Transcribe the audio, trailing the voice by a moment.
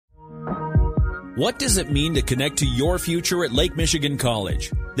What does it mean to connect to your future at Lake Michigan College?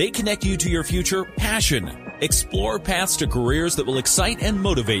 They connect you to your future passion. Explore paths to careers that will excite and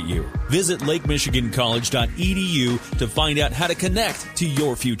motivate you. Visit lakemichigancollege.edu to find out how to connect to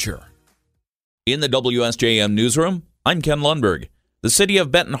your future. In the WSJM newsroom, I'm Ken Lundberg. The city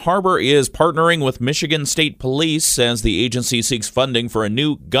of Benton Harbor is partnering with Michigan State Police as the agency seeks funding for a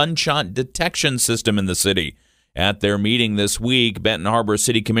new gunshot detection system in the city. At their meeting this week, Benton Harbor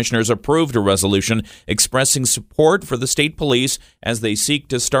City Commissioners approved a resolution expressing support for the state police as they seek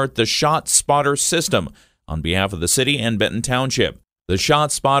to start the Shot Spotter system on behalf of the city and Benton Township. The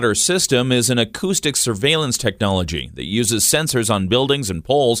Shot Spotter system is an acoustic surveillance technology that uses sensors on buildings and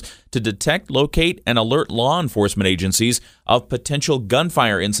poles to detect, locate, and alert law enforcement agencies of potential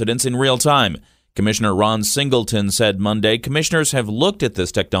gunfire incidents in real time. Commissioner Ron Singleton said Monday commissioners have looked at this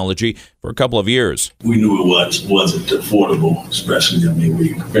technology for a couple of years. We knew it wasn't affordable, especially,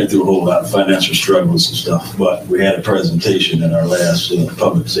 we went through a whole lot of financial struggles and stuff, but we had a presentation in our last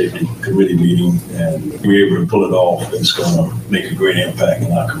Public Safety Committee meeting, and we were able to pull it off. It's going to make a great impact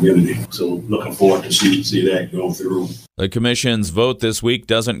in our community. So looking forward to see that go through. The commission's vote this week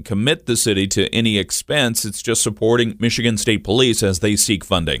doesn't commit the city to any expense. It's just supporting Michigan State Police as they seek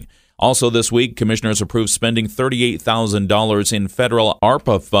funding. Also this week, commissioners approved spending $38,000 in federal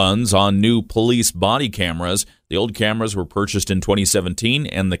ARPA funds on new police body cameras. The old cameras were purchased in 2017,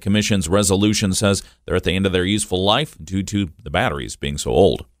 and the commission's resolution says they're at the end of their useful life due to the batteries being so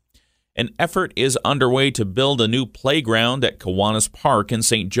old. An effort is underway to build a new playground at Kiwanis Park in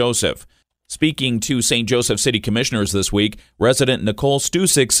St. Joseph. Speaking to St. Joseph City Commissioners this week, resident Nicole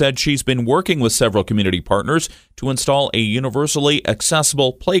Stusik said she's been working with several community partners to install a universally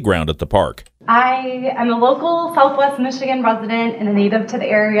accessible playground at the park. I am a local Southwest Michigan resident and a native to the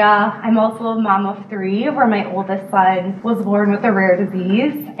area. I'm also a mom of 3, where my oldest son was born with a rare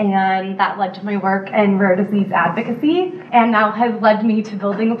disease, and that led to my work in rare disease advocacy, and now has led me to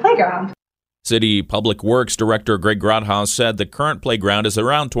building a playground. City Public Works Director Greg Grothaus said the current playground is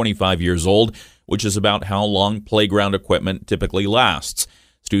around 25 years old, which is about how long playground equipment typically lasts.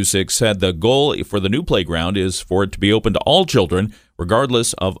 Stusik said the goal for the new playground is for it to be open to all children,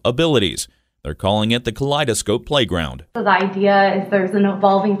 regardless of abilities. They're calling it the Kaleidoscope Playground. So the idea is there's an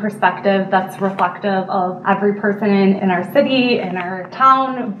evolving perspective that's reflective of every person in our city, in our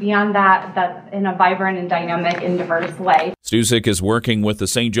town. Beyond that, that's in a vibrant and dynamic and diverse way. Stusik is working with the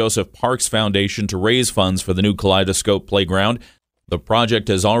St. Joseph Parks Foundation to raise funds for the new Kaleidoscope Playground. The project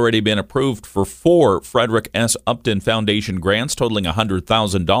has already been approved for 4 Frederick S. Upton Foundation grants totaling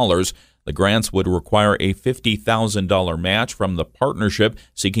 $100,000. The grants would require a $50,000 match from the partnership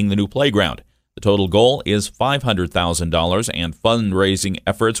seeking the new playground. The total goal is $500,000, and fundraising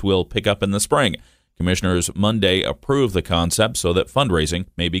efforts will pick up in the spring. Commissioners Monday approved the concept so that fundraising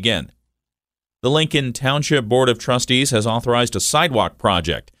may begin. The Lincoln Township Board of Trustees has authorized a sidewalk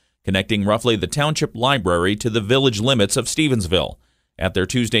project connecting roughly the township library to the village limits of Stevensville. At their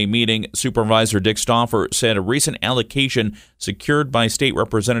Tuesday meeting, Supervisor Dick Stauffer said a recent allocation secured by State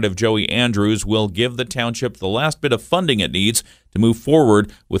Representative Joey Andrews will give the township the last bit of funding it needs to move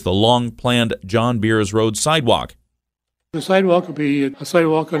forward with the long-planned John Beers Road sidewalk. The sidewalk will be a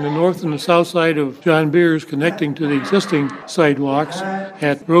sidewalk on the north and the south side of John Beers, connecting to the existing sidewalks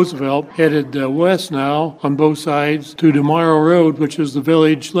at Roosevelt, headed west now on both sides to Tomorrow Road, which is the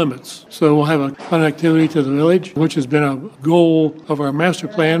village limits. So we'll have a connectivity to the village, which has been a goal of our master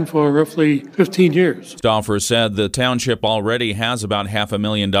plan for roughly 15 years. Stauffer said the township already has about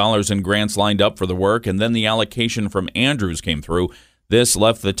 $500,000 in grants lined up for the work, and then the allocation from Andrews came through. This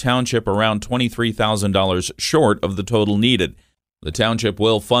left the township around $23,000 short of the total needed. The township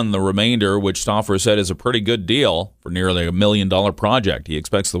will fund the remainder, which Stauffer said is a pretty good deal for nearly $1 million project. He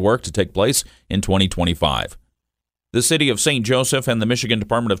expects the work to take place in 2025. The city of St. Joseph and the Michigan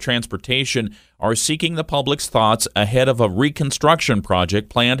Department of Transportation are seeking the public's thoughts ahead of a reconstruction project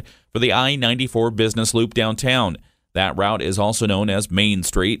planned for the I-94 business loop downtown. That route is also known as Main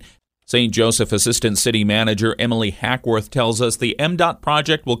Street. St. Joseph Assistant City Manager Emily Hackworth tells us the MDOT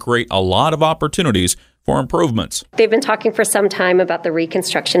project will create a lot of opportunities for improvements. They've been talking for some time about the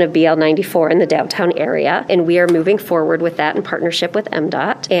reconstruction of BL 94 in the downtown area, and we are moving forward with that in partnership with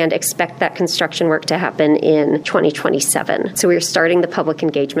MDOT and expect that construction work to happen in 2027. So we're starting the public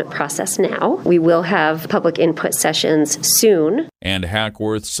engagement process now. We will have public input sessions soon. And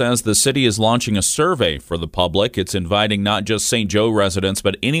Hackworth says the city is launching a survey for the public. It's inviting not just St. Joe residents,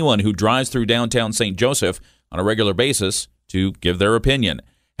 but anyone who drives through downtown St. Joseph on a regular basis to give their opinion.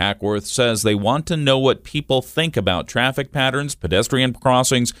 Hackworth says they want to know what people think about traffic patterns, pedestrian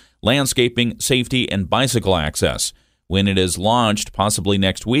crossings, landscaping, safety, and bicycle access. when it is launched, possibly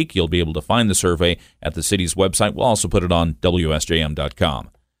next week. You'll be able to find the survey at the city's website. We'll also put it on WSJM.com.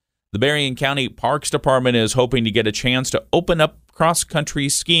 The Berrien County Parks Department is hoping to get a chance to open up cross-country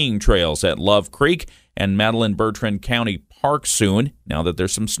skiing trails at Love Creek and Madeline-Bertrand County Park soon, now that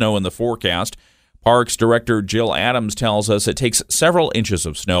there's some snow in the forecast. Parks Director Jill Adams tells us it takes several inches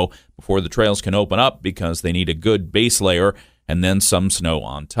of snow before the trails can open up because they need a good base layer and then some snow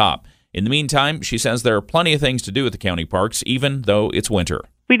on top. In the meantime, she says there are plenty of things to do at the county parks, even though it's winter.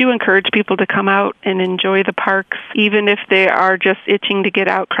 We do encourage people to come out and enjoy the parks, even if they are just itching to get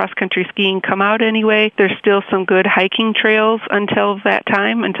out cross-country skiing. Come out anyway. There's still some good hiking trails until that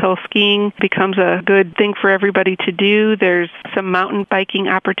time, until skiing becomes a good thing for everybody to do. There's some mountain biking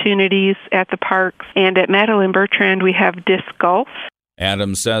opportunities at the parks, and at Madeline-Bertrand we have disc golf.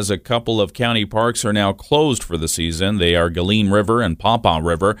 Adams says a couple of county parks are now closed for the season. They are Galeen River and Pawpaw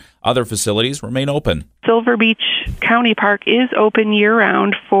River. Other facilities remain open. Silver Beach County Park is open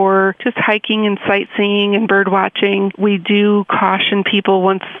year-round for just hiking and sightseeing and bird watching. We do caution people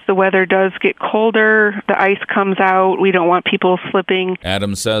once the weather does get colder, the ice comes out. We don't want people slipping.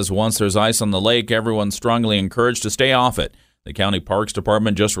 Adams says once there's ice on the lake, everyone's strongly encouraged to stay off it. The County Parks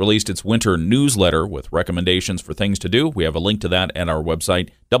Department just released its winter newsletter with recommendations for things to do. We have a link to that at our website,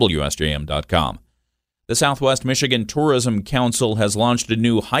 WSJM.com. The Southwest Michigan Tourism Council has launched a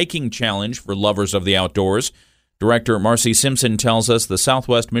new hiking challenge for lovers of the outdoors. Director Marcy Simpson tells us the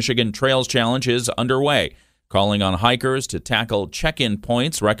Southwest Michigan Trails Challenge is underway, calling on hikers to tackle check-in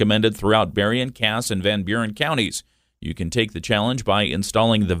points recommended throughout Berrien, Cass, and Van Buren counties. You can take the challenge by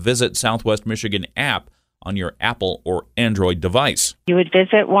installing the Visit Southwest Michigan app on your Apple or Android device. You would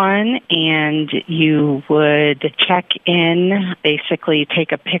visit one and you would check in, basically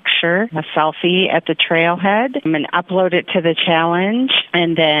take a picture, a selfie at the trailhead, and upload it to the challenge.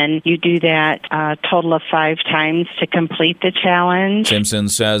 And then you do that a total of 5 times to complete the challenge. Simpson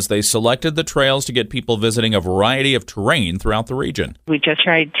says they selected the trails to get people visiting a variety of terrain throughout the region. We just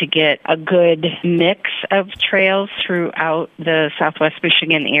tried to get a good mix of trails throughout the Southwest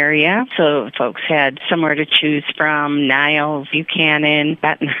Michigan area. So folks had somewhere to choose from: Niles, Buchanan,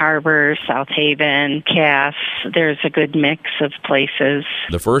 Benton Harbor, South Haven, Cass. There's a good mix of places.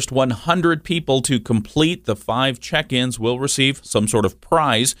 The first 100 people to complete the 5 check-ins will receive some sort of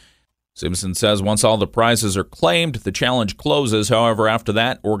prize. Simpson says once all the prizes are claimed, the challenge closes. However, after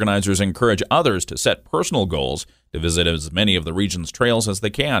that, organizers encourage others to set personal goals to visit as many of the region's trails as they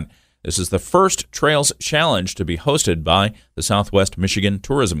can. This is the first Trails Challenge to be hosted by the Southwest Michigan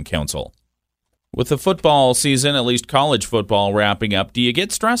Tourism Council. With the football season, at least college football, wrapping up, do you get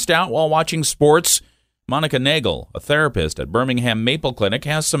stressed out while watching sports? Monica Nagel, a therapist at Birmingham Maple Clinic,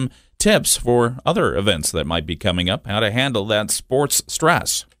 has some tips for other events that might be coming up, how to handle that sports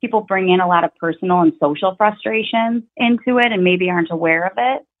stress. People bring in a lot of personal and social frustrations into it and maybe aren't aware of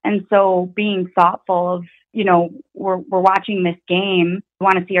it. And so being thoughtful of, we're watching this game, we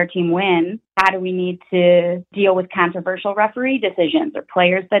want to see our team win. How do we need to deal with controversial referee decisions or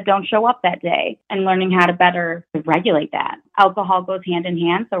players that don't show up that day, and learning how to better regulate that? Alcohol goes hand in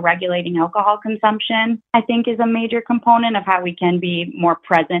hand, so regulating alcohol consumption, I think, is a major component of how we can be more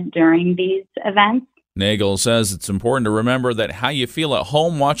present during these events. Nagel says it's important to remember that how you feel at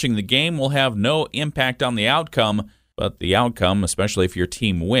home watching the game will have no impact on the outcome, but the outcome, especially if your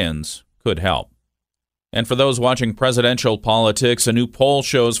team wins, could help. And for those watching presidential politics, a new poll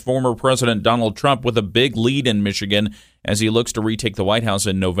shows former President Donald Trump with a big lead in Michigan as he looks to retake the White House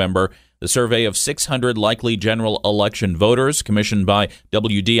in November. The survey of 600 likely general election voters, commissioned by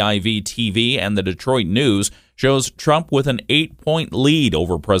WDIV-TV and the Detroit News, shows Trump with an 8-point lead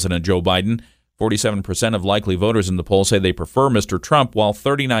over President Joe Biden. 47% of likely voters in the poll say they prefer Mr. Trump, while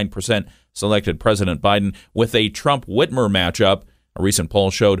 39% selected President Biden. With a Trump-Whitmer matchup, a recent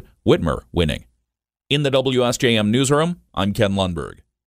poll showed Whitmer winning. In the WSJM newsroom, I'm Ken Lundberg.